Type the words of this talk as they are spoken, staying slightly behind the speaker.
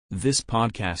This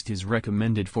podcast is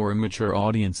recommended for a mature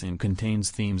audience and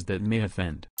contains themes that may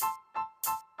offend.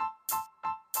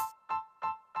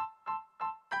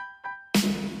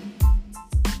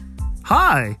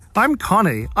 Hi, I'm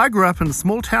Connie. I grew up in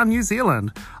small town New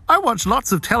Zealand. I watched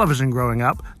lots of television growing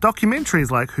up,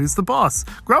 documentaries like Who's the Boss,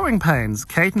 Growing Pains,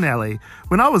 Kate and Ellie.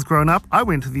 When I was grown up, I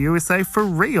went to the USA for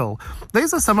real.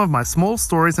 These are some of my small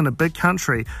stories in a big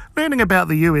country, learning about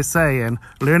the USA and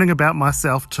learning about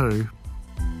myself too.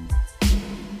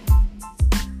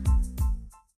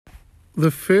 The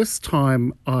first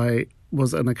time I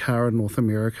was in a car in North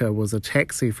America was a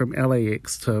taxi from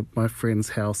LAX to my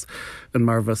friend's house in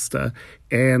Mar Vista,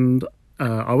 and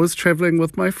I was travelling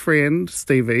with my friend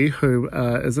Stevie, who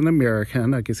is an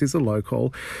American. I guess he's a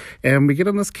local, and we get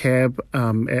in this cab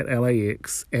at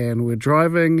LAX, and we're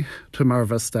driving to Mar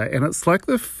Vista, and it's like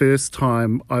the first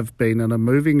time I've been in a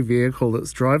moving vehicle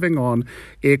that's driving on,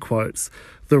 air quotes,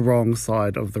 the wrong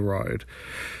side of the road.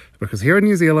 Because here in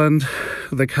New Zealand,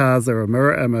 the cars are a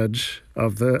mirror image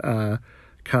of the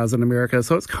cars in America.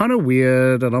 So it's kind of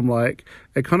weird. And I'm like,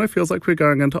 it kind of feels like we're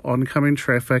going into oncoming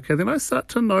traffic. And then I start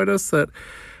to notice that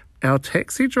our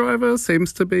taxi driver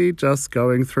seems to be just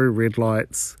going through red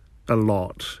lights a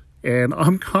lot. And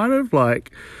I'm kind of like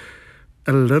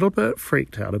a little bit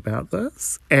freaked out about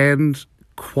this and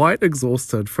quite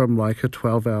exhausted from like a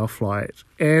 12-hour flight.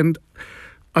 And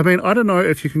I mean, I don't know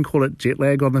if you can call it jet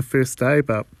lag on the first day,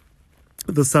 but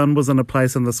the sun was in a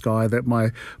place in the sky that my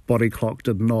body clock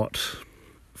did not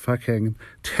fucking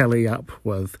tally up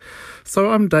with.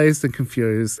 So I'm dazed and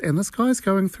confused, and this guy's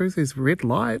going through these red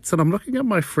lights, and I'm looking at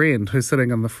my friend who's sitting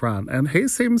in the front, and he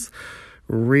seems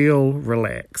real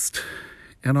relaxed.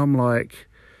 And I'm like,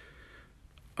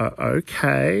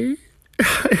 okay.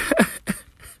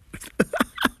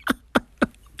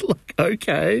 Like,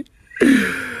 okay.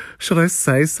 Should I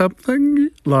say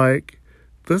something? Like,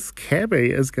 this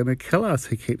cabbie is going to kill us.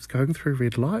 He keeps going through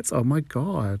red lights. Oh my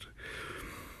God.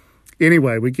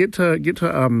 Anyway, we get to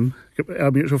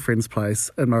our mutual friend's place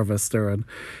in Mar Vista and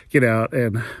get out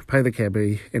and pay the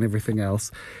cabbie and everything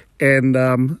else. And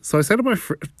so I say to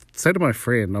my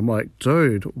friend, I'm like,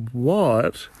 dude,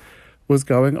 what was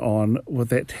going on with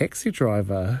that taxi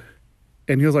driver?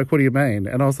 And he was like, what do you mean?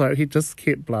 And I was like, he just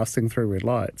kept blasting through red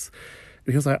lights.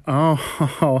 And he was like, oh,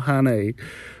 honey,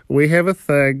 we have a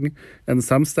thing in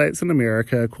some states in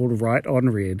America called right on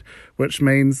red, which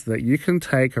means that you can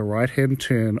take a right-hand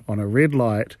turn on a red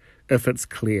light if it's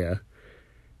clear.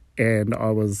 And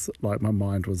I was like, my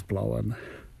mind was blown.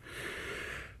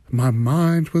 My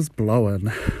mind was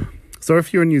blown. So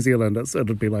if you're in New Zealand,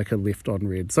 it'd be like a left on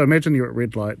red. So imagine you're at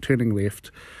red light, turning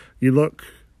left. You look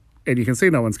and you can see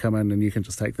no one's coming, and you can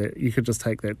just take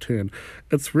that turn.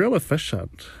 It's real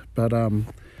efficient, but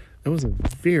it was a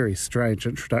very strange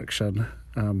introduction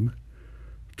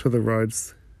to the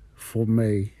roads for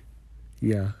me.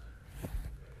 Yeah.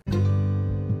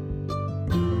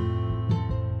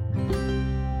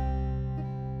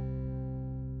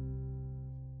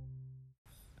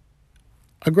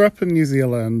 I grew up in New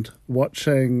Zealand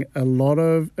watching a lot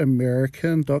of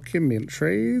American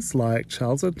documentaries like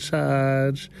Charles in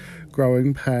Charge,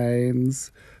 Growing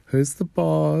Pains, Who's the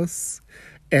Boss,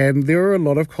 and there are a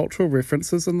lot of cultural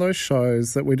references in those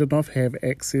shows that we did not have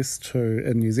access to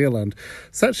in New Zealand,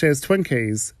 such as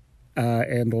Twinkies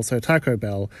and also Taco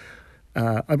Bell.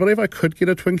 I believe I could get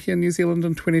a Twinkie in New Zealand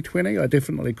in 2020. I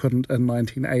definitely couldn't in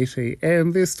 1980,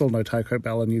 and there's still no Taco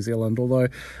Bell in New Zealand, although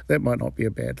that might not be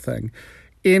a bad thing.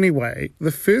 Anyway, the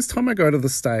first time I go to the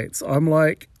States, I'm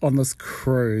like on this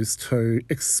cruise to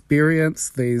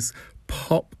experience these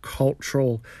pop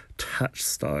cultural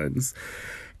touchstones.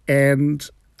 And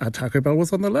Taco Bell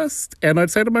was on the list. And I'd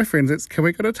say to my friends, can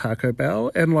we go to Taco Bell?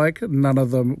 And like none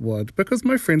of them would, because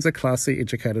my friends are classy,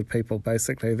 educated people,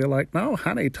 basically. They're like, no,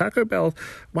 honey, Taco Bell,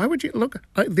 why would you? Look,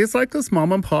 there's like this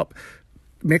mom and pop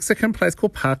Mexican place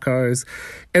called Paco's,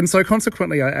 and so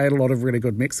consequently I ate a lot of really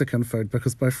good Mexican food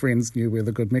because my friends knew where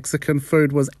the good Mexican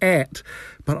food was at,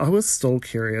 but I was still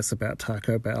curious about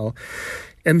Taco Bell.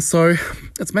 And so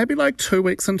it's maybe like 2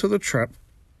 weeks into the trip.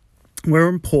 We're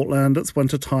in Portland, it's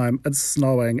wintertime, it's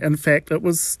snowing. In fact, it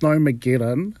was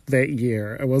Snowmageddon that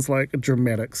year. It was like a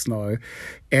dramatic snow.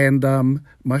 And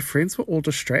my friends were all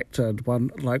distracted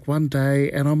one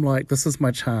day, and I'm like, this is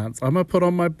my chance. I'm going to put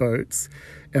on my boots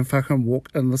and fucking walk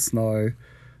in the snow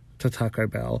to Taco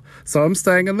Bell. So I'm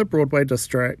staying in the Broadway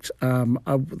district.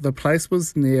 The place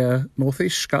was near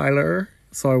Northeast Schuyler.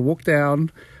 So I walked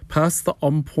down past the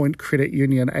On Point Credit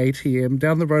Union ATM,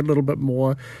 down the road a little bit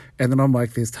more, and then I'm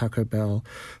like, there's Taco Bell.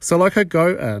 So like I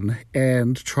go in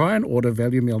and try and order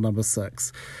value meal number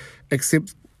 6,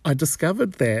 except I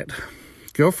discovered that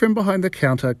girlfriend behind the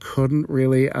counter couldn't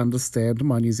really understand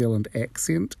my New Zealand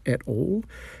accent at all.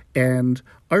 And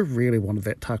I really wanted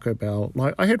that Taco Bell.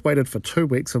 Like, I had waited for 2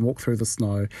 weeks and walked through the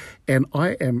snow, and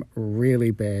I am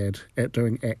really bad at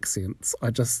doing accents.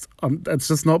 It's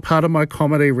just not part of my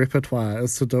comedy repertoire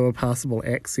is to do a passable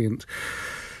accent.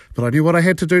 But I knew what I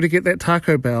had to do to get that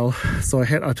Taco Bell. So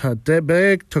I took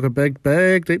a big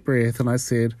deep breath, and I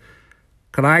said,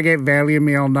 "Could I get value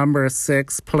meal number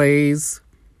 6, please?"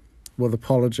 With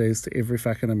apologies to every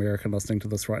fucking American listening to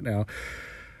this right now.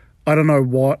 I don't know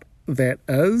what that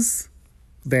is,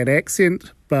 that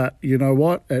accent, but you know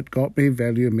what? It got me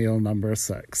value meal number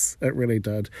 6. It really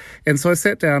did. And so I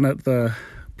sat down at the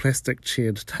plastic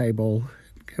chaired table,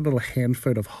 a little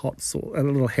handful of hot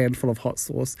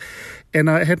sauce, and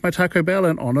I had my Taco Bell,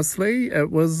 and honestly, it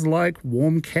was like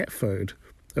warm cat food.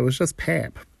 It was just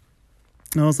pap.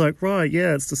 And I was like, right,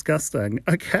 yeah, it's disgusting.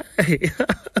 Okay.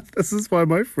 This is why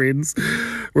my friends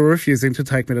were refusing to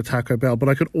take me to Taco Bell. But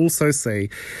I could also see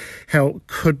how it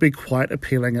could be quite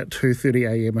appealing at 2:30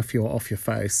 a.m. if you're off your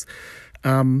face.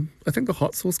 I think the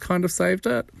hot sauce kind of saved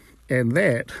it. And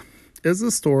that is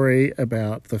a story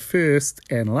about the first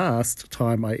and last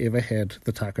time I ever had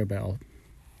the Taco Bell.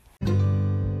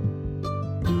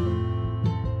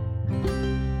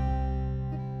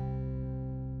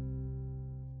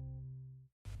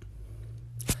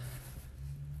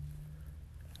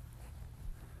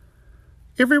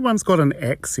 Everyone's got an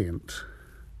accent.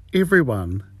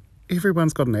 Everyone's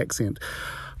got an accent.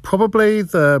 Probably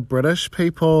the British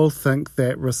people think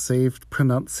that received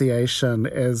pronunciation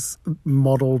as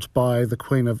modelled by the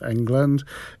Queen of England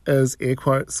is, air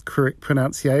quotes, correct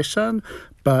pronunciation.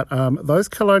 But those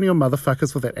colonial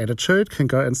motherfuckers with that attitude can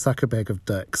go and suck a bag of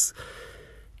dicks.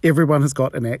 Everyone has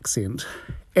got an accent.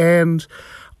 And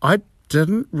I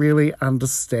didn't really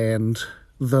understand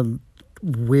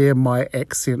where my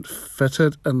accent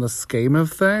fitted in the scheme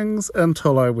of things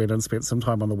until I went and spent some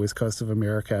time on the west coast of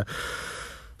America.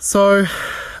 So,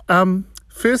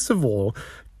 first of all,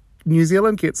 New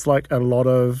Zealand gets like a lot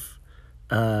of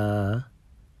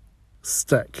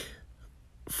stick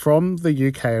from the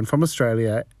UK and from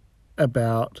Australia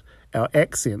about our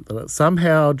accent, that it's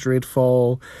somehow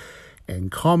dreadful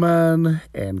and common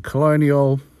and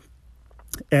colonial,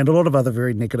 and a lot of other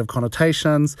very negative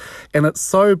connotations. And it's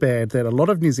so bad that a lot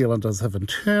of New Zealanders have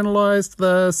internalised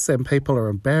this, and people are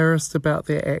embarrassed about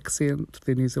their accent,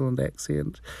 their New Zealand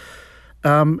accent.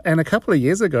 And a couple of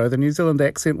years ago, the New Zealand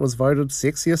accent was voted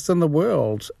sexiest in the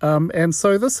world. And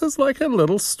so this is like a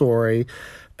little story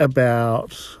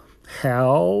about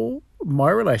how my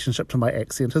relationship to my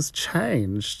accent has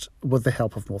changed with the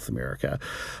help of North America.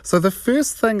 So the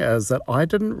first thing is that I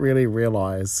didn't really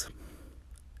realise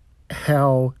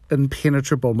how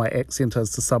impenetrable my accent is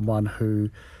to someone who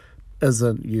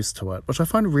isn't used to it, which I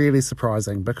find really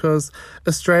surprising because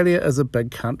Australia is a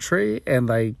big country and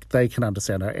they can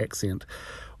understand our accent.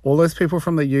 All those people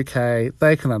from the UK,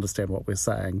 they can understand what we're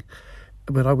saying.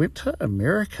 But I went to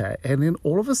America, and then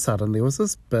all of a sudden there was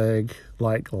this big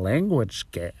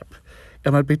language gap,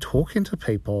 and I'd be talking to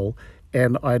people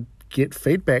and I'd get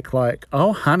feedback like,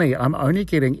 "Oh honey, I'm only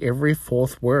getting every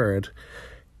fourth word."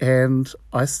 And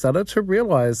I started to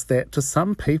realise that to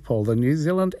some people, the New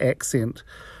Zealand accent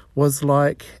was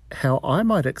like how I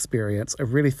might experience a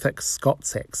really thick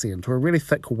Scots accent or a really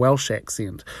thick Welsh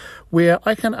accent, where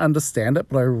I can understand it,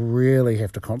 but I really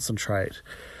have to concentrate,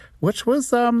 which was,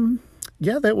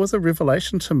 that was a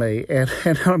revelation to me. And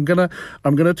I'm gonna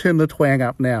turn the twang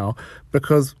up now,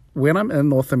 because when I'm in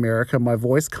North America, my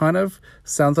voice kind of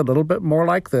sounds a little bit more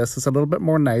like this. It's a little bit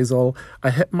more nasal. I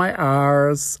hit my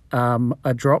R's,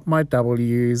 I drop my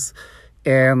W's,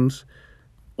 and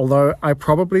although I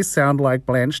probably sound like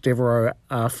Blanche Devereaux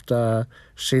after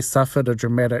she suffered a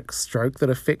dramatic stroke that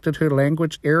affected her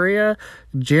language area,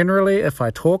 generally, if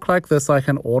I talk like this, I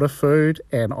can order food,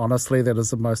 and honestly, that is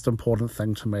the most important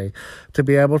thing to me. To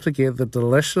be able to get the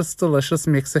delicious, delicious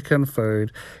Mexican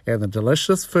food and the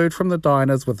delicious food from the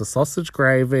diners with the sausage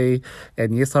gravy,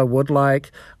 and yes, I would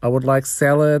like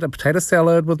salad, a potato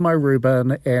salad with my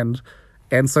Reuben, and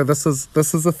so this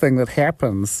is a thing that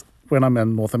happens when I'm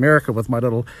in North America with my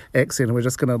little accent, and we're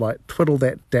just going to twiddle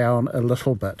that down a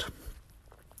little bit.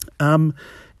 And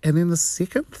then the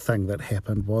second thing that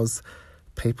happened was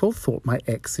people thought my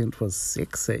accent was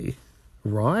sexy,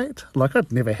 right?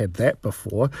 I'd never had that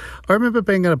before. I remember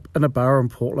being in a bar in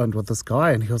Portland with this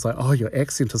guy, and he was like, "Oh, your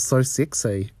accent is so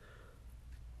sexy."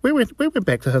 We went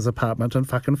back to his apartment and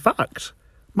fucking fucked.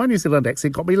 My New Zealand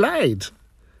accent got me laid.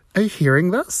 Are you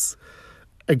hearing this?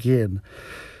 Again,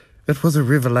 it was a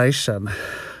revelation.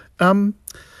 And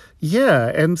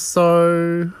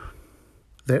so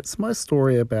That's my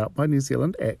story about my New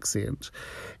Zealand accent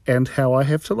and how I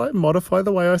have to modify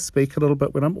the way I speak a little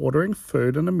bit when I'm ordering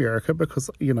food in America because,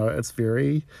 it's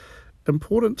very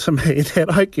important to me that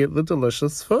I get the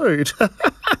delicious food.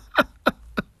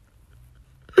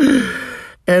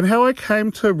 And how I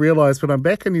came to realise when I'm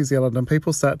back in New Zealand and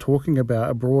people start talking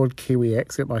about a broad Kiwi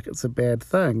accent like it's a bad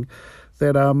thing,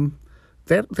 that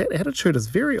that attitude is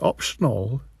very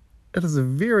optional. It is a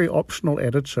very optional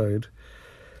attitude.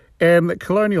 And that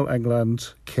colonial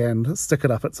England can stick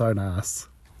it up its own arse.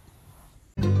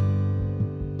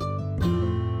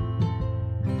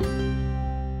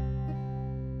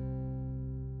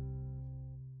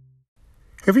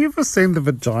 Have you ever seen the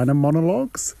Vagina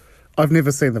Monologues? I've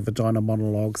never seen the Vagina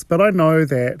Monologues, but I know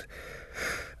that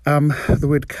the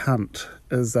word cunt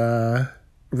is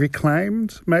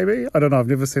reclaimed, maybe? I don't know, I've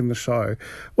never seen the show.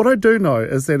 What I do know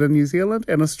is that in New Zealand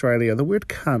and Australia, the word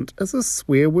cunt is a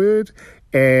swear word,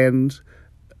 and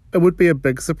it would be a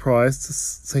big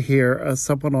surprise to hear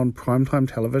someone on primetime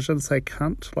television say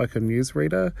cunt, like a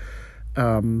newsreader.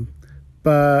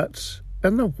 But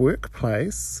in the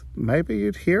workplace, maybe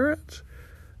you'd hear it.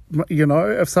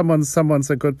 If someone's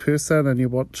a good person and you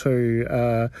want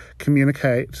to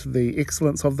communicate the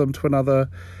excellence of them to another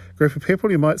group of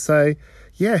people, you might say,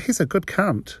 yeah, he's a good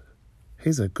cunt.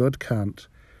 He's a good cunt.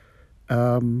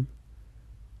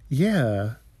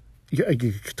 Yeah.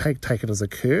 You take it as a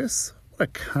curse. What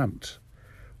a cunt.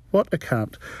 What a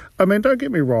cunt. I mean, don't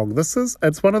get me wrong.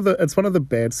 It's one of the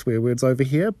bad swear words over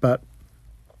here, but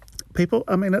people,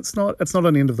 I mean, it's not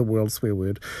an end of the world swear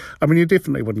word. I mean, you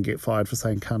definitely wouldn't get fired for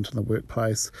saying cunt in the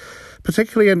workplace,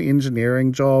 particularly in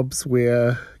engineering jobs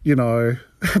where,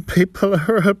 people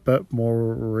are a bit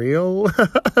more real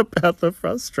about the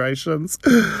frustrations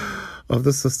of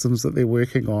the systems that they're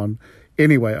working on.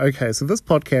 Anyway, okay, so this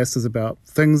podcast is about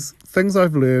things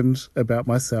I've learned about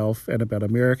myself and about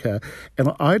America,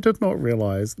 and I did not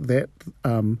realise that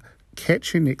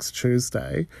Catch You Next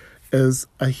Tuesday is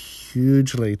a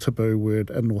hugely taboo word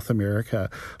in North America.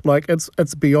 Like,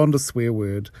 it's beyond a swear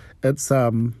word. It's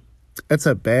a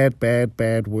bad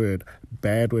word.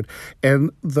 Bad word.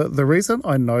 And the reason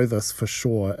I know this for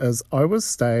sure is I was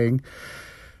staying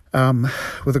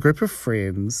with a group of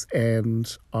friends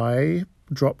and I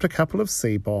dropped a couple of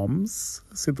C-bombs,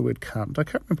 said the word cunt, I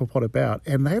can't remember what about,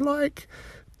 and they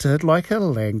did a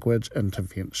language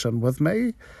intervention with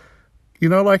me.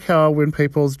 Like how when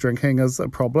people's drinking is a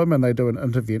problem and they do an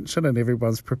intervention and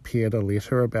everyone's prepared a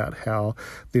letter about how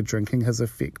their drinking has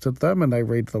affected them and they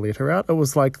read the letter out, it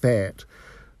was like that,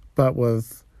 but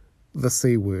with the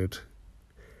C word.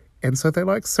 And so they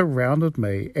surrounded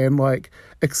me and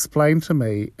explained to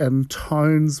me in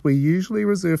tones we usually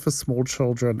reserve for small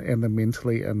children and the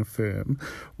mentally infirm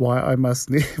why I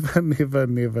must never, never,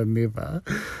 never, never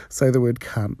say the word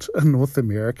cunt in North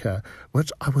America,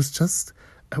 which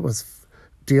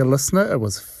dear listener, it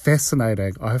was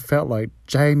fascinating. I felt like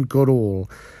Jane Goodall.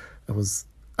 It was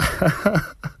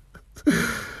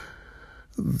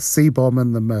C-bomb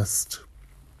in the mist.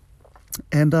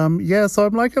 And so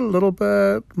I'm a little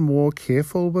bit more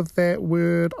careful with that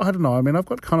word. I don't know. I mean, I've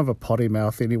got kind of a potty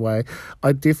mouth anyway.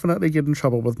 I definitely get in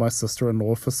trouble with my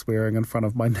sister-in-law for swearing in front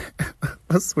of my niece.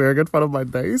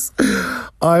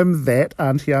 I'm that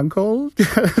auntie uncle. Do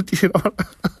you know?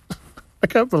 I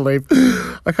can't believe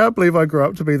I grew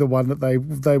up to be the one that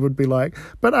they would be like,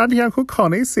 but Auntie Uncle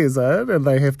Connie says it, and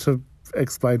they have to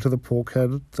explain to the poor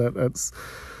kid that it's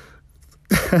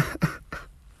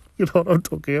you know what I'm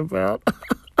talking about.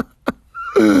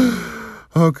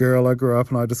 Oh girl, I grew up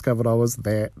and I discovered I was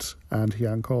that Auntie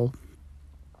Uncle.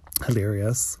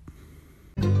 Hilarious.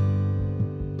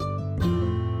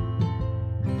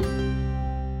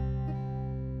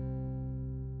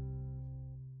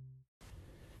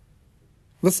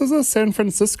 This is a San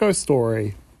Francisco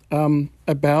story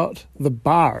about the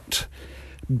BART,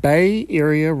 Bay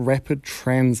Area Rapid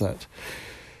Transit.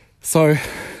 So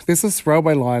there's this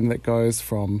railway line that goes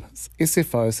from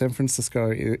SFO, San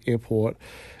Francisco Airport,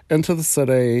 into the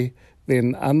city,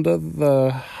 then under the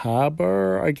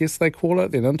harbour, I guess they call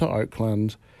it, then into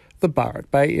Oakland, the BART,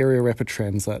 Bay Area Rapid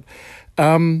Transit.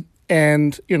 And,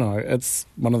 it's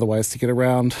one of the ways to get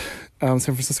around San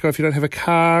Francisco if you don't have a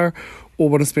car or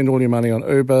want to spend all your money on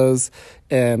Ubers,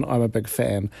 and I'm a big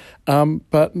fan.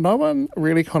 But no one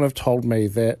really kind of told me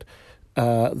that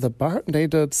the BART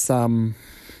needed some...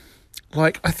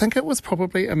 I think it was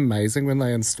probably amazing when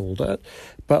they installed it,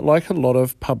 but like a lot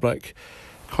of public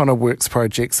kind of works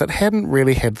projects, it hadn't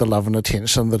really had the love and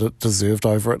attention that it deserved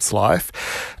over its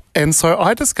life. And so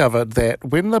I discovered that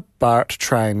when the BART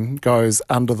train goes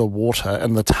under the water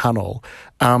in the tunnel,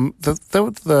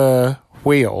 the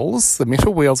wheels, the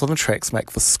metal wheels on the tracks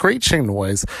make the screeching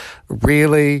noise,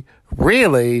 really,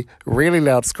 really, really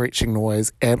loud screeching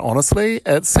noise. And honestly,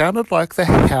 it sounded like the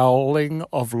howling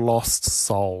of lost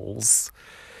souls.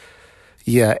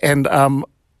 Yeah, and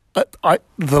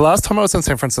the last time I was in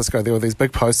San Francisco, there were these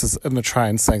big posters in the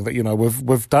train saying that,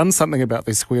 we've done something about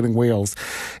these squealing wheels.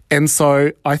 And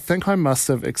so I think I must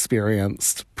have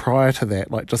experienced prior to that,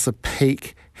 like just a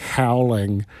peak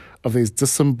howling of these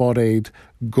disembodied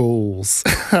ghouls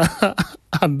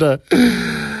under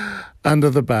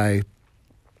the bay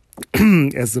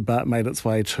as the BART made its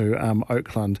way to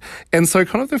Oakland. And so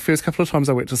kind of the first couple of times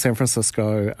I went to San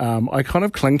Francisco, I kind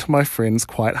of cling to my friends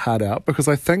quite hard out because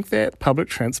I think that public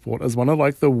transport is one of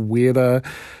like the weirder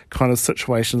kind of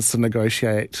situations to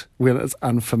negotiate when it's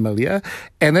unfamiliar.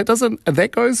 And that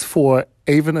goes for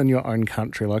even in your own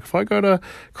country. Like if I go to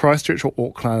Christchurch or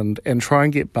Auckland and try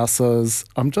and get buses,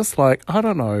 I'm just like, I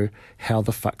don't know how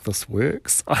the fuck this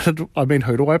works. I mean,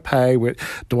 who do I pay? Where,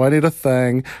 do I need a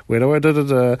thing? Where do I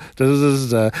da-da-da?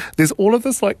 There's all of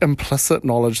this like implicit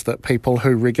knowledge that people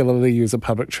who regularly use a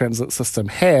public transit system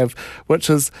have, which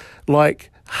is like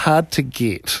hard to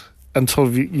get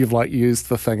until you've like used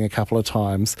the thing a couple of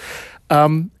times.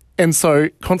 And so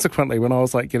consequently, when I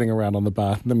was like getting around on the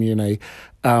BART and the Muni,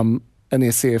 in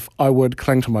SF, I would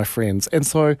cling to my friends. And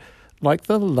so, like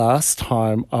the last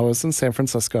time I was in San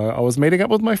Francisco, I was meeting up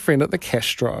with my friend at the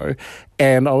Castro,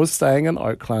 and I was staying in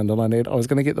Oakland, and I was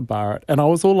going to get the BART, and I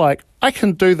was all like, I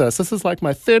can do this. This is like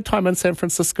my third time in San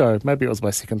Francisco. Maybe it was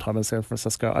my second time in San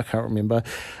Francisco. I can't remember.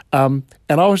 And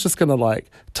I was just going to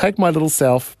like take my little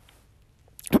self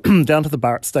down to the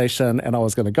BART station, and I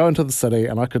was going to go into the city,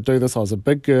 and I could do this. I was a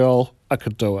big girl. I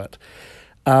could do it.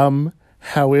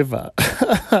 However,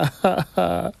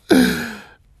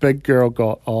 big girl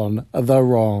got on the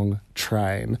wrong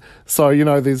train. So,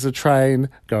 there's a train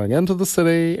going into the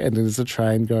city and there's a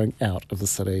train going out of the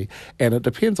city. And it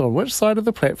depends on which side of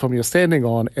the platform you're standing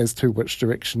on as to which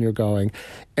direction you're going.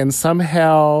 And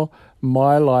somehow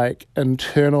my like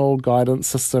internal guidance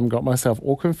system got myself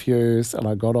all confused and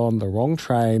I got on the wrong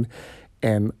train.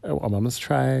 And I'm on this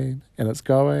train, and it's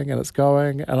going, and it's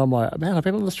going. And I'm like, man, I've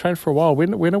been on this train for a while.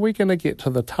 When are we going to get to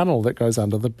the tunnel that goes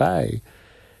under the bay?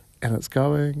 And it's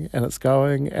going, and it's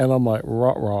going. And I'm like,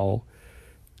 rot roll.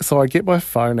 So I get my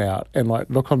phone out and like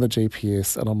look on the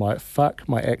GPS, and I'm like, fuck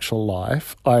my actual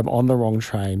life. I'm on the wrong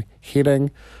train,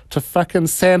 heading to fucking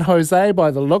San Jose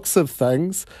by the looks of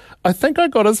things. I think I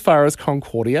got as far as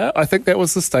Concordia. I think that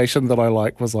was the station that I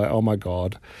was like, oh my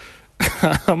God.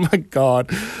 Oh my God.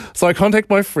 So I contact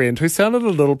my friend who sounded a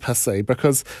little pissy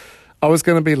because I was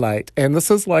going to be late. And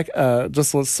this is like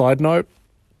just a side note.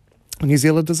 New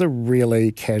Zealanders are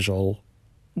really casual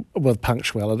with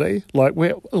punctuality.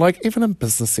 Like even in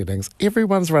business settings,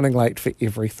 everyone's running late for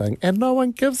everything and no one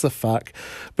gives a fuck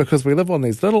because we live on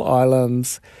these little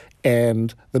islands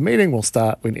and the meeting will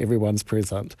start when everyone's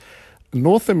present.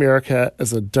 North America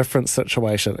is a different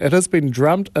situation. It has been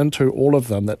drummed into all of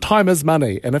them that time is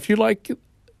money. And if you like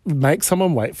make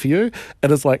someone wait for you, it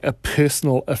is like a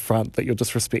personal affront that you're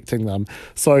disrespecting them.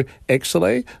 So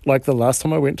actually, like the last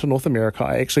time I went to North America,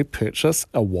 I actually purchased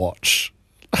a watch,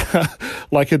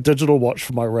 like a digital watch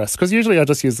for my wrist. Because usually I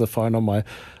just use the phone on my,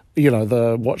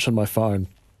 the watch on my phone.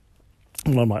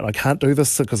 And I'm like, I can't do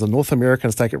this because the North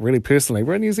Americans take it really personally.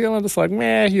 We're in New Zealand, it's like,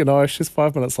 meh, she's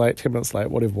 5 minutes late, 10 minutes late,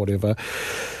 whatever.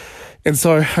 And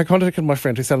so I contacted my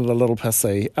friend who sounded a little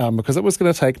pissy because it was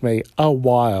going to take me a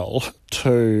while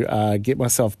to get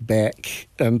myself back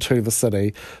into the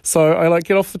city. So I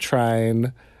get off the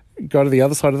train, go to the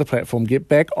other side of the platform, get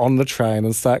back on the train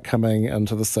and start coming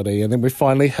into the city. And then we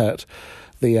finally hit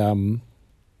the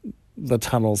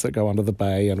tunnels that go under the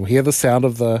bay and we hear the sound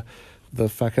of the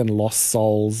fucking lost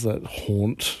souls that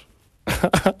haunt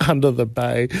under the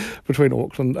bay between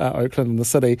Oakland and the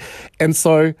city. And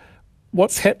so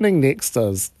what's happening next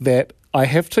is that I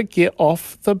have to get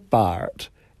off the BART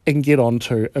and get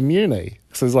onto a Muni.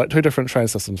 So there's like two different train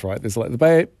systems, right? There's like the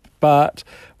Bay BART,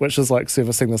 which is like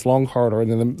servicing this long corridor,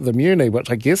 and then the Muni, which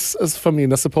I guess is for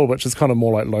municipal, which is kind of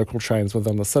more like local trains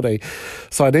within the city.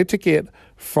 So I need to get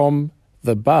from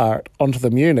the BART onto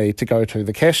the Muni to go to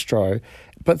the Castro.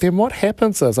 But then what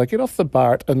happens is I get off the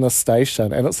BART in the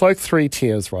station and it's like 3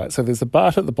 tiers, right? So there's a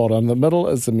BART at the bottom, the middle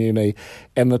is the Muni,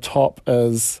 and the top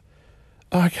is,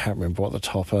 I can't remember what the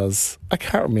top is. I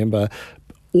can't remember.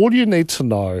 All you need to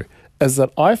know is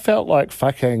that I felt like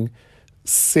fucking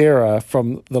Sarah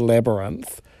from The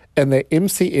Labyrinth in that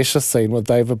MC Escher scene with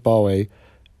David Bowie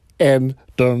and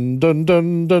dun dun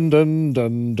dun dun dun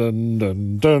dun dun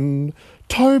dun dun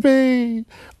Toby.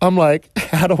 I'm like,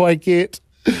 how do I get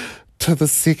to the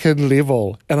second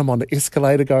level? And I'm on the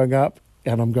escalator going up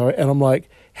And I'm like,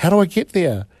 how do I get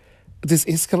there? There's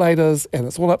escalators and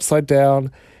it's all upside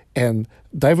down, and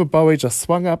David Bowie just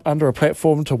swung up under a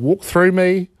platform to walk through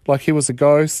me like he was a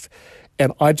ghost,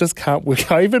 and I just can't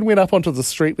work. I even went up onto the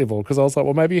street level because I was like,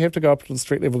 well, maybe you have to go up to the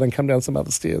street level and come down some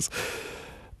other stairs.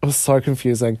 It was so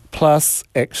confusing. Plus,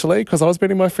 actually, because I was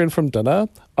meeting my friend from dinner,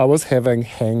 I was having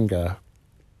hanger,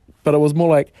 but it was more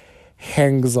like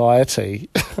hangxiety.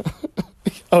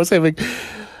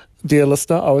 Dear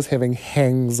listener, I was having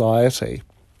hangxiety.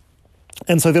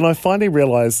 And so then I finally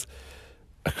realised,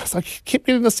 because I kept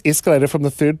getting this escalator from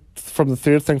the third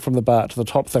thing from the bar to the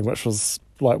top thing, which was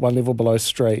like one level below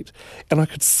street, and I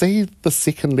could see the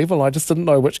second level. I just didn't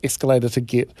know which escalator to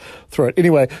get through it.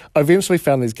 Anyway, I eventually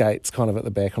found these gates kind of at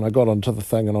the back, and I got onto the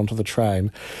thing and onto the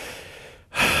train.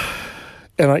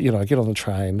 And I get on the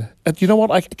train. And you know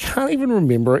what? I can't even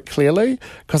remember it clearly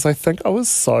because I think I was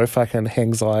so fucking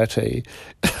hangxiety.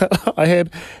 I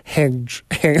had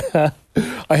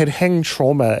hang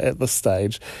trauma at this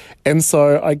stage, and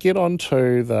so I get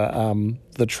onto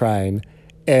the train,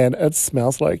 and it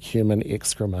smells like human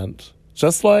excrement,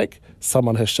 just like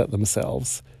someone has shit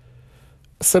themselves.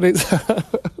 So I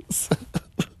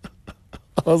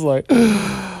was like,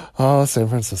 oh, San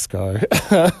Francisco.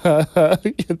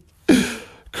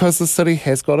 Because the city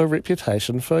has got a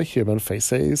reputation for human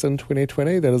feces in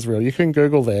 2020. That is real. You can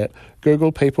Google that.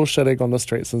 Google people shitting on the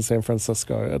streets in San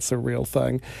Francisco. It's a real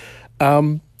thing.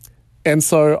 And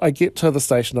so I get to the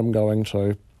station I'm going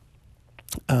to.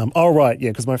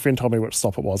 Because my friend told me which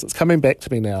stop it was. It's coming back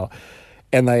to me now.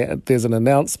 And there's an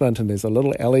announcement and there's a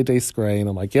little LED screen.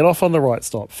 And I get off on the right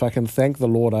stop. Fucking thank the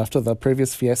Lord after the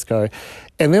previous fiasco.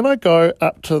 And then I go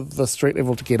up to the street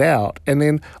level to get out. And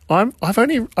then I've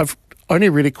only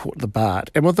really caught the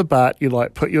BART. And with the BART, you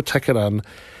like put your ticket in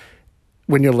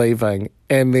when you're leaving,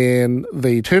 and then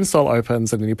the turnstile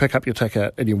opens, and then you pick up your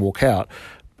ticket and you walk out.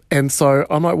 And so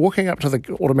I'm like walking up to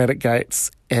the automatic gates,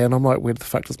 and I'm like, where the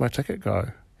fuck does my ticket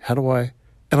go? How do I?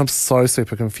 And I'm so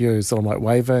super confused. And I'm like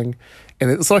waving, and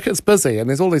it's like it's busy, and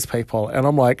there's all these people, and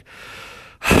I'm like,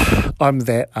 I'm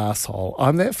that asshole.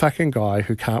 I'm that fucking guy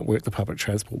who can't work the public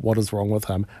transport. What is wrong with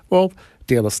him? Well,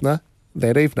 dear listener,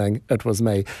 that evening, it was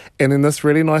me. And then this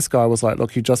really nice guy was like,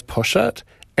 look, you just push it.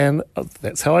 And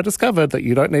that's how I discovered that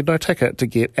you don't need no ticket to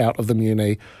get out of the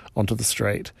Muni onto the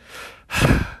street.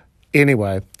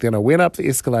 Anyway, then I went up the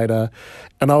escalator,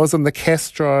 and I was in the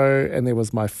Castro, and there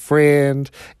was my friend,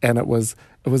 and it was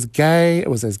gay. It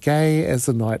was as gay as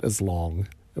the night is long.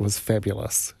 It was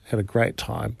fabulous. Had a great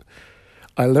time.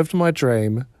 I lived my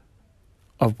dream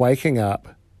of waking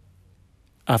up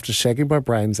after shagging my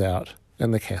brains out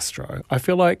in the Castro. I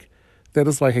feel like that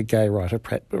is like a gay rite of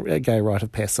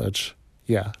passage.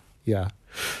 Yeah.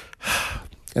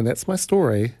 And that's my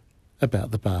story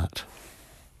about the BART.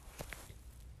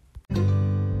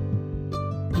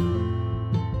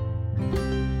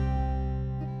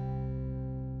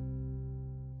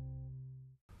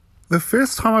 The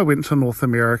first time I went to North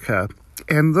America,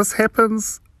 and this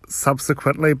happens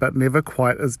subsequently but never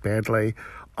quite as badly,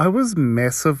 I was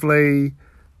massively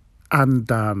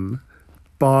undone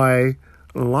by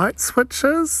light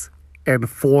switches and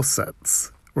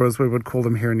faucets, or as we would call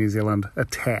them here in New Zealand, a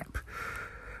tap.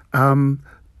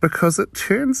 Because it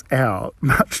turns out,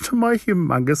 much to my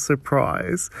humongous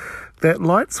surprise, that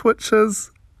light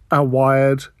switches are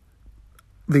wired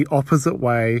the opposite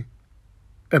way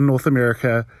in North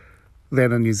America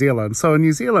than in New Zealand. So in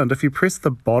New Zealand, if you press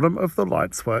the bottom of the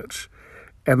light switch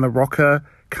and the rocker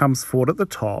comes forward at the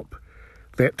top,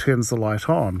 that turns the light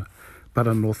on. But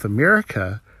in North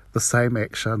America, the same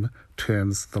action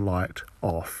turns the light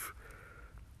off.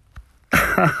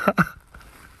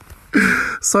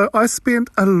 So I spent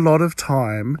a lot of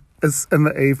time in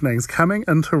the evenings coming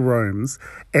into rooms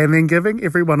and then giving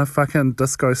everyone a fucking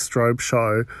disco strobe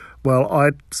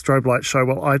light show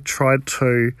while I tried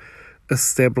to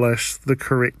establish the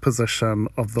correct position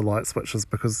of the light switches,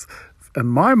 because in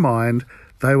my mind,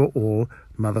 they were all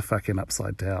motherfucking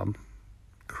upside down.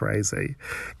 Crazy.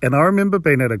 And I remember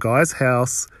being at a guy's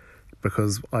house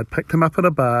because I'd picked him up at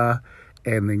a bar,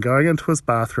 and then going into his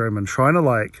bathroom and trying to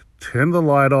like turn the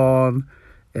light on,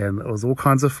 and it was all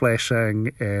kinds of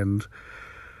flashing, and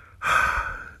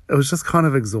it was just kind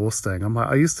of exhausting. I'm like,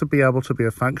 I used to be able to be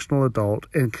a functional adult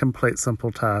and complete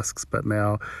simple tasks, but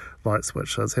now light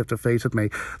switches have defeated me.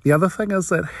 The other thing is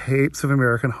that heaps of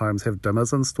American homes have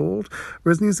dimmers installed,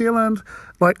 whereas New Zealand,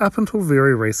 like up until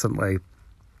very recently,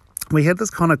 we had this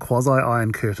kind of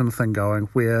quasi-iron curtain thing going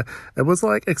where it was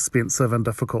like expensive and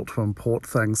difficult to import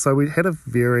things. So we had a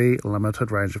very limited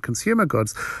range of consumer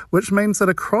goods, which means that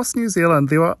across New Zealand,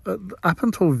 there were, up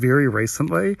until very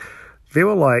recently, there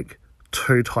were like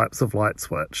 2 types of light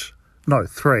switch. No,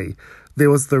 3. There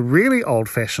was the really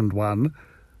old-fashioned one,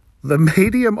 the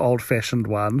medium old-fashioned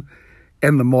one,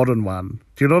 and the modern one.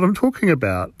 Do you know what I'm talking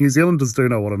about? New Zealanders do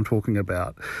know what I'm talking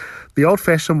about. The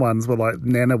old-fashioned ones were like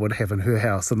Nana would have in her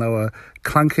house, and they were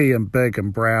clunky and big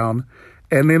and brown.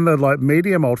 And then the like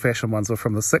medium old-fashioned ones were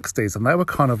from the 60s, and they were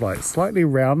kind of like slightly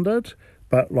rounded,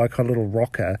 but like a little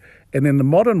rocker. And then the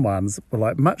modern ones were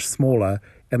like much smaller,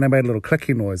 and they made a little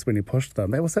clicky noise when you pushed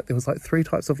them. That was it. There was like 3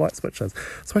 types of light switches.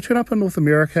 So I turn up in North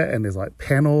America, and there's like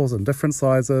panels and different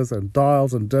sizes and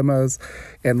dials and dimmers,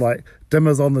 and like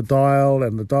dimmers on the dial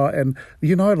and the dial. And,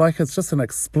 you know, like it's just an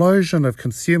explosion of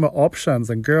consumer options.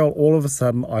 And girl, all of a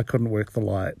sudden I couldn't work the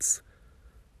lights.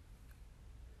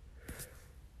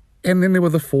 And then there were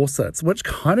the faucets, which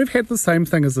kind of had the same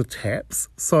thing as the taps,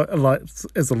 so like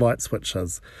as the light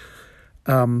switches.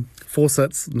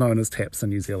 Faucets known as taps in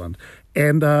New Zealand.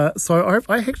 And so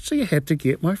I actually had to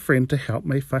get my friend to help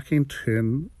me fucking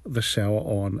turn the shower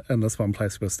on in this one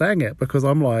place we're staying at, because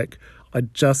I'm like, I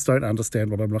just don't understand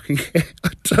what I'm looking at.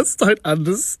 I just don't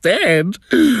understand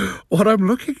what I'm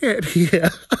looking at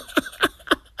here.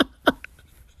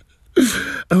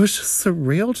 It was just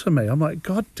surreal to me. I'm like,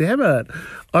 God damn it.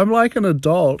 I'm like an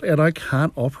adult and I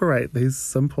can't operate these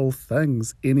simple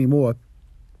things anymore.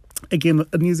 Again,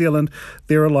 in New Zealand,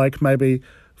 there are like maybe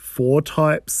 4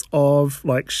 types of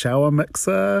like shower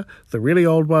mixer. The really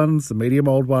old ones, the medium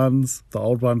old ones, the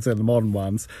old ones and the modern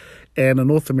ones. And in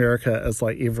North America, it's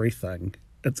like everything.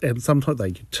 And sometimes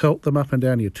you tilt them up and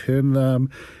down, you turn them.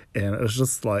 And it was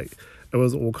just like, it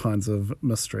was all kinds of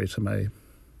mystery to me.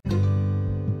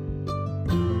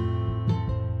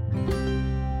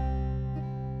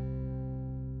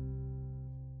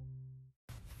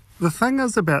 The thing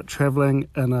is about travelling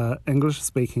in an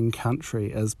English-speaking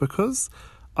country is because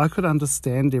I could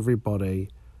understand everybody,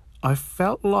 I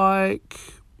felt like,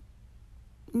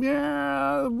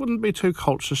 yeah, it wouldn't be too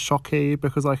culture shocky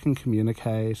because I can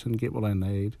communicate and get what I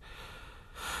need.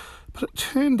 But it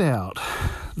turned out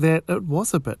that it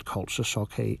was a bit culture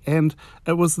shocky, and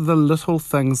it was the little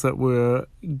things that were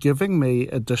giving me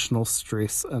additional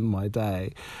stress in my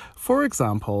day. For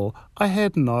example, I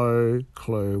had no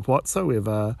clue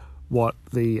whatsoever what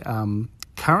the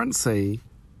currency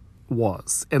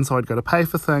was. And so I'd go to pay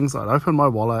for things, I'd open my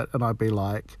wallet and I'd be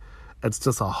like, it's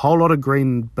just a whole lot of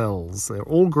green bills. They're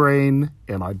all green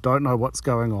and I don't know what's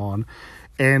going on.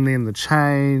 And then the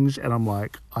change, and I'm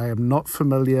like, I am not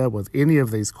familiar with any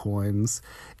of these coins,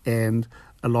 and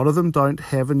a lot of them don't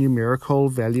have a numerical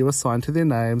value assigned to their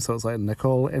name, so it's like a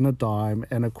nickel and a dime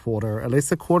and a quarter. At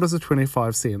least a quarter's are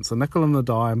 25 cents. A nickel and a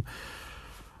dime,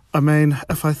 I mean,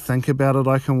 if I think about it,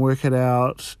 I can work it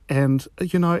out. And,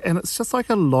 you know, and it's just like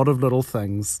a lot of little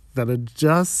things that are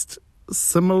just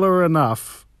similar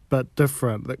enough but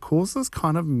different that causes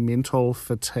kind of mental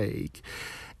fatigue.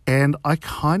 And I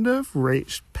kind of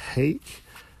reached peak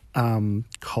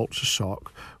culture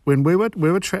shock when we were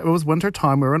it was winter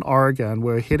time. We were in Oregon.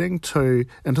 We were heading into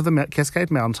the Cascade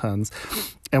Mountains,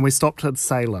 and we stopped at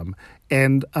Salem.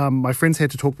 And my friends had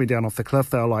to talk me down off the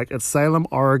cliff. They were like, "It's Salem,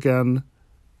 Oregon,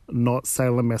 not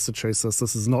Salem, Massachusetts.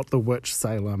 This is not the witch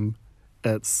Salem.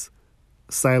 It's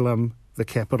Salem, the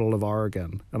capital of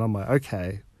Oregon." And I'm like,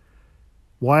 okay,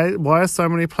 why are so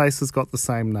many places got the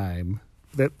same name?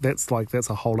 That's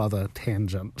a whole other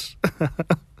tangent.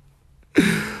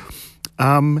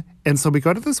 And so we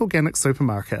go to this organic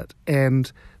supermarket,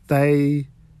 and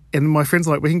my friends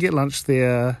are like, we can get lunch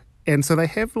there. And so they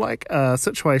have like a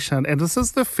situation, and this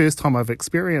is the first time I've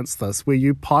experienced this, where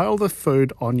you pile the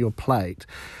food on your plate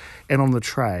and on the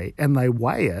tray, and they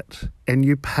weigh it, and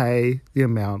you pay the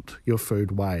amount your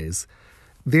food weighs.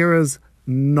 There is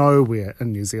nowhere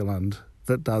in New Zealand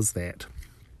that does that.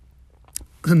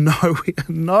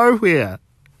 Nowhere.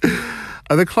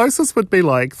 The closest would be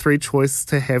like Three Choice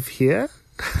to have here.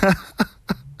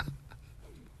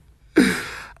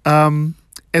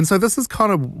 And so this is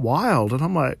kind of wild, and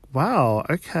I'm like, wow,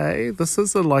 okay, this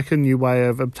is a new way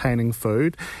of obtaining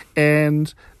food.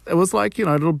 And it was like, you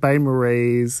know, little Bain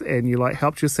Marie's, and you like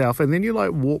helped yourself, and then you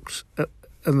like walked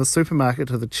in the supermarket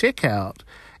to the checkout,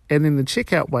 and then the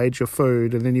checkout weighed your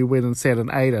food, and then you went and sat and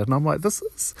ate it. And I'm like, this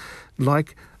is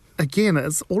like, again,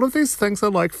 it's all of these things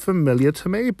are like familiar to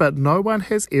me, but no one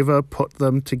has ever put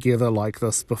them together like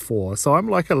this before. So I'm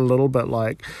like a little bit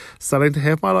like starting to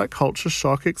have my like culture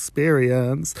shock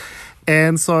experience.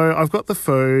 And so I've got the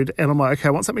food, and I'm like, okay,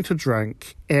 I want something to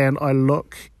drink. And I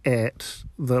look at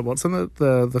what's in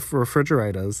the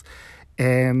refrigerators,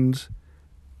 and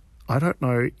I don't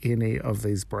know any of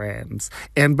these brands.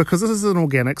 And because this is an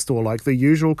organic store, like the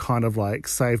usual kind of like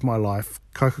Save My Life,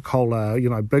 Coca-Cola, you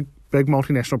know, big big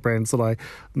multinational brands that I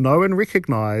know and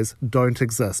recognize don't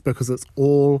exist because it's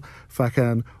all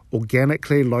fucking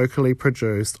organically, locally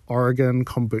produced Oregon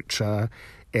kombucha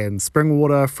and spring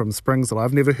water from springs that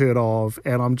I've never heard of,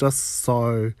 and I'm just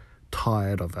so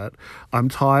tired of it. I'm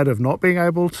tired of not being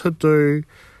able to do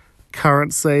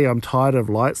currency. I'm tired of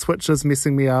light switches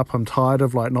messing me up. I'm tired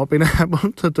of like not being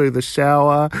able to do the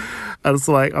shower. And it's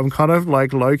like I'm kind of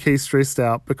like low-key stressed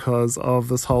out because of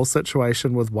this whole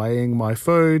situation with weighing my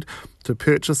food to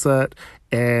purchase it,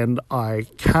 and I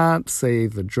can't see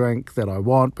the drink that I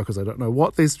want because I don't know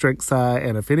what these drinks are.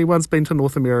 And if anyone's been to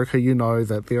North America, you know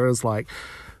that there is like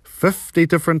 50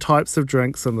 different types of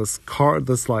drinks in this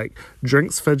like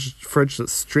drinks fridge that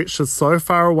stretches so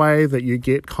far away that you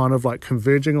get kind of like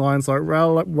converging lines like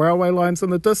railway lines in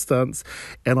the distance.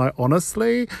 And I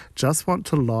honestly just want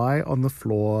to lie on the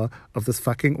floor of this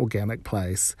fucking organic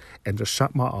place and just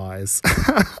shut my eyes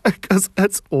because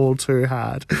it's all too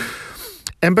hard.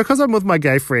 And because I'm with my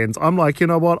gay friends, I'm like, you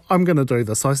know what, I'm going to do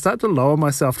this. So I start to lower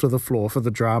myself to the floor for the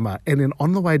drama. And then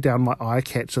on the way down, my eye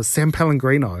catches San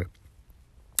Pellegrino.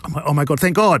 I'm like, oh my God,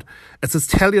 thank God. It's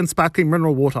Italian sparkling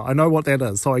mineral water. I know what that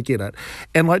is, so I get it.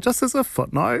 And like, just as a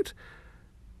footnote,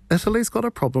 Italy's got a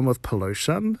problem with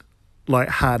pollution, like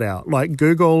hard out. Like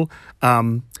Google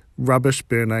rubbish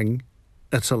burning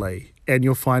Italy and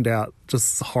you'll find out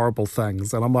just horrible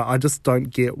things. And I'm like, I just don't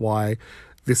get why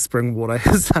this spring water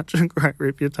has such a great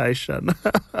reputation.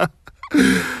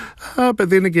 But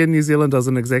then again, New Zealand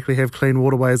doesn't exactly have clean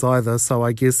waterways either, so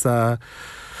I guess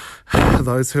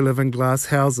those who live in glass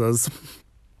houses.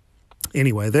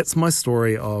 Anyway, that's my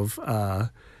story of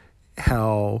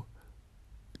how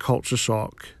culture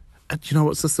shock. And you know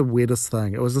what's just the weirdest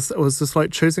thing? It was just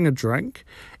like choosing a drink,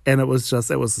 and it was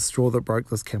the straw that broke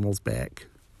this camel's back.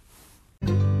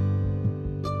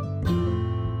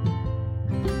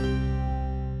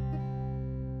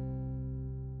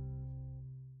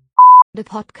 The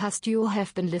podcast you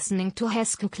have been listening to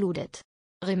has concluded.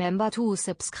 Remember to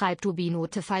subscribe to be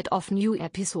notified of new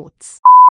episodes.